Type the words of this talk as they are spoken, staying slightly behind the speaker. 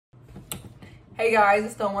Hey guys,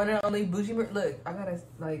 it's the one and only Bougie. Look, I gotta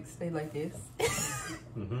like stay like this,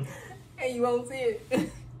 and you won't see it.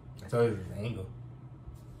 I told you the angle.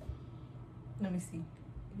 Let me see.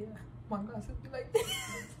 Yeah, my glasses be like this.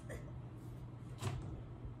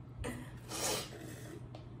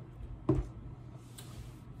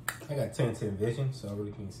 I got 10-10 vision, so I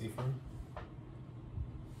really can't see from.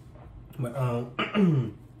 But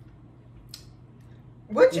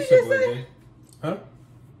What you just said? Huh?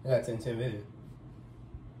 I got 10-10 vision.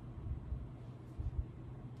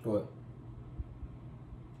 What?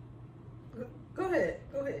 Go ahead.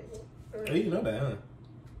 Go ahead. Oh, you know that, huh?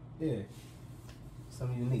 Yeah.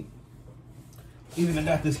 Something unique. Even I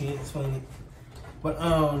got this here, it's funny. But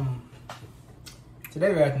today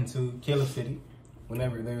we're acting to CalebCity.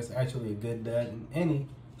 Whenever there's actually a good dad in any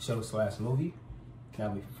show/movie. Now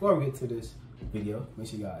before we get to this video, make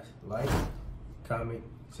sure you guys like, comment,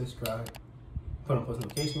 subscribe, put on post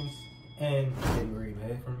notifications, and hit me right in the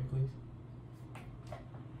head for me, please.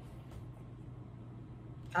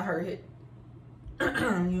 I heard it. You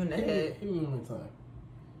in the head. Hit me one more time.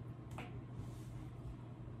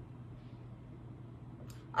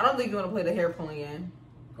 I don't think you want to play the hair pulling in.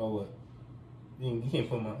 Oh, what? You can't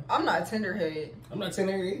pull mine. I'm not tenderhead. I'm not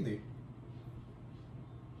tender either.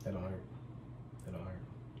 That don't hurt. That don't hurt.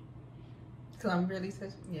 Cause I'm really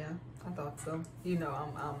such. Yeah, I thought so. You know,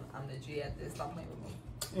 I'm the G at this. Stop playing with me.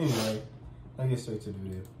 Anyway, I'll get straight to the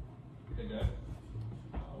video. Hey, Dad.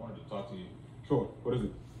 I wanted to talk to you. Sure. What is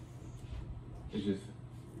it? It's just,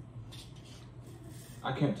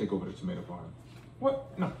 I can't take over the tomato farm.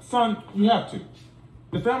 What? No, son, you have to.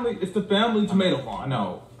 It's the family tomato farm.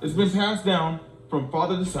 No, it's been passed down from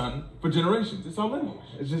father to son for generations. It's our lineage.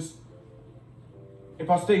 It's just, if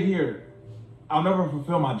I stay here, I'll never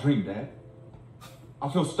fulfill my dream, Dad. I'll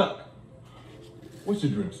feel stuck. What's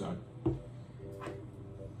your dream, son?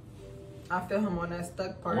 I feel him on that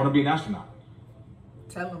stuck part. I want to be an astronaut.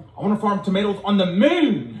 Tell him. I want to farm tomatoes on the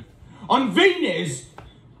moon, on Venus.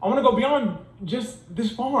 I want to go beyond just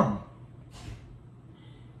this farm.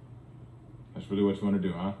 That's really what you want to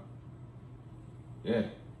do, huh? Yeah.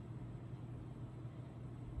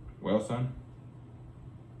 Well, son,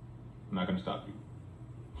 I'm not going to stop you.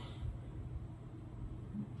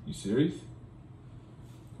 You serious?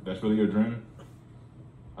 If that's really your dream,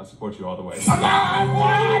 I support you all the way.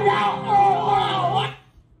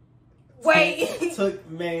 Wait.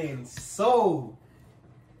 Took man's soul.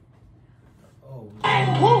 Oh.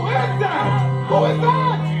 Who is that? Who is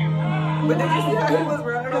that? But did you see how he was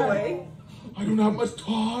running away? I don't have much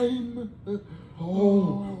time.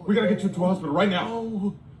 Oh, we gotta get you to the hospital right now.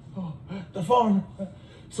 Oh, the farm.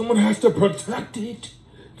 Someone has to protect it.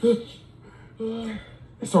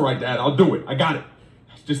 It's all right, Dad. I'll do it. I got it.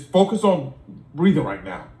 Just focus on breathing right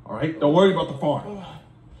now. All right? Don't worry about the farm.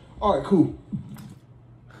 All right, cool.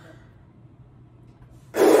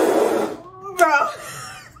 Bro.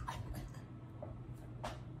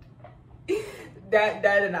 That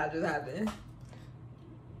did not just happen.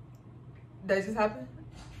 That just happened?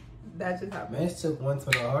 That just happened. Man took one to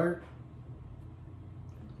the heart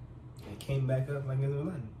and came back up like it was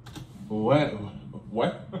nothing.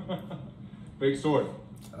 What? Fake sword.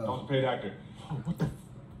 I was a paid actor. Oh, what the?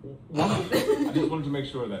 What? I just wanted to make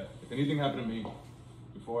sure that if anything happened to me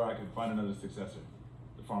before I could find another successor,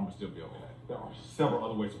 the farm would still be okay. There are several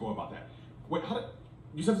other ways to go about that. Wait,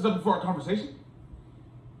 you set this up before our conversation?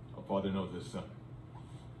 Our father knows this, son.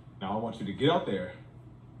 Now I want you to get out there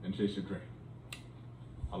and chase your dream.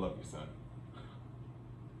 I love you, son.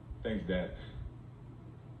 Thanks, Dad.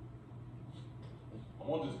 I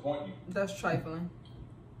won't disappoint you. That's trifling.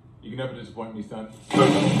 You can never disappoint me, son.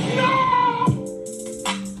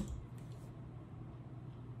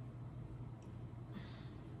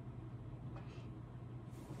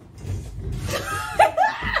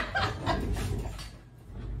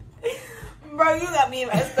 Bro, you got me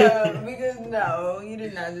messed up because no, you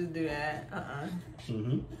did not just do that.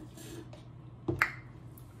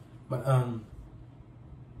 But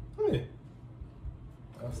yeah.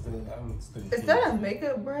 I'm still. Is that a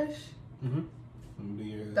makeup brush?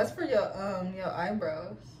 Mm-hmm. That's for your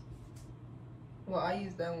eyebrows. Well, I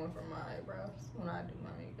use that one for my eyebrows when I do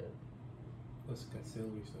my makeup. What's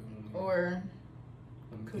concealer? Or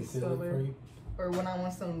concealer for you? Or when I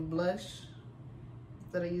want some blush.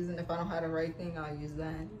 Instead of using, if I don't have the right thing, I'll use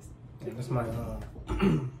that. Yeah, that's my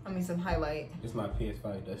I mean some highlight. It's my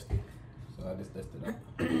PS5 duster, so I just dusted it.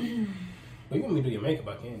 But you want me to do your makeup?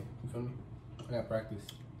 I can. You feel me? I got practice.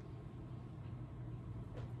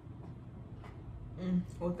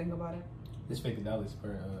 We'll think about it. It's $50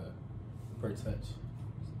 per touch.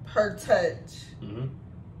 Per touch.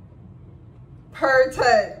 Per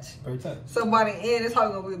touch. Per touch. So by the end, it's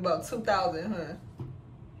probably gonna be about 2,000, huh?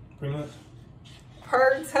 Pretty much.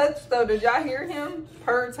 Per touch, though. Did y'all hear him?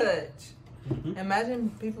 Per touch. Mm-hmm. Imagine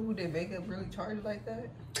people who did makeup really charge like that.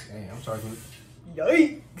 Hey, I'm charging.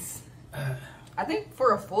 Yikes. I think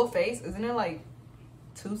for a full face, isn't it like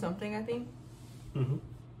 2 something? I think. Mm-hmm.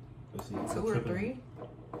 Let's see. 2 or 3.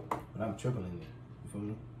 But I'm tripling it. You feel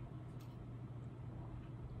me?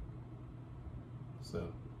 So.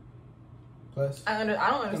 Plus. I don't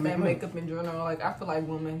understand makeup in general. Like, I feel like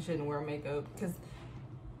women shouldn't wear makeup because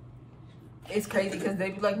it's crazy. Because they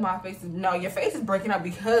be like, my face is no, your face is breaking out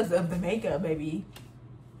because of the makeup, baby.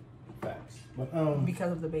 Facts. But,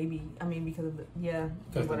 because of the baby. I mean, because of the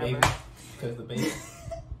because whatever. the baby. Because the baby.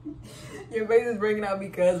 Your face is breaking out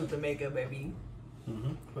because of the makeup, baby.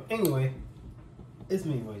 Mm-hmm. But anyway, it's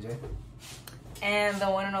me, boy Jay. And the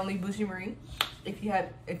one and only Bougie Marie. If you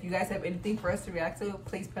guys have anything for us to react to,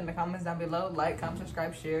 please put in the comments down below. Like, comment,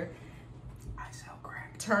 subscribe, share. I sell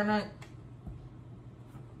crack. Turn on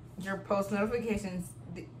your post notifications.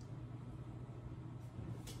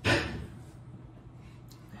 Marie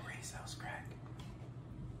sells crack.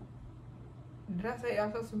 Did I say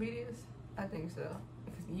y'all social medias? I think so.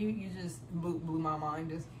 Because you just blew my mind.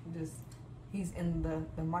 Just he's in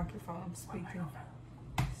the microphone speaking.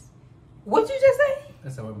 What'd you just say?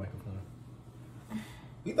 That's our microphone.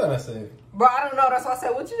 You thought I said. Bro, I don't know. That's why I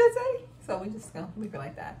said, what'd you just say? So we just gonna leave it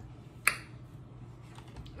like that.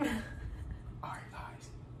 Alright, guys.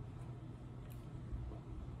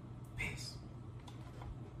 Peace.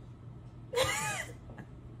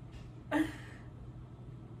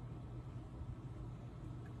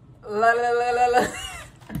 La la la la la.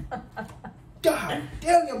 God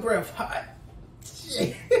damn, your breath hot.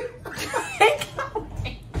 Shit.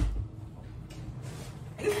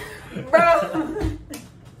 Bro.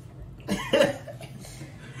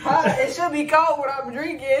 It should be cold when I'm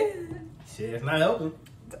drinking. Shit, it's not helping.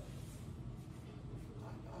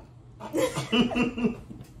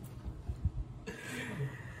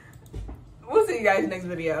 We'll see you guys next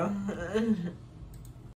video.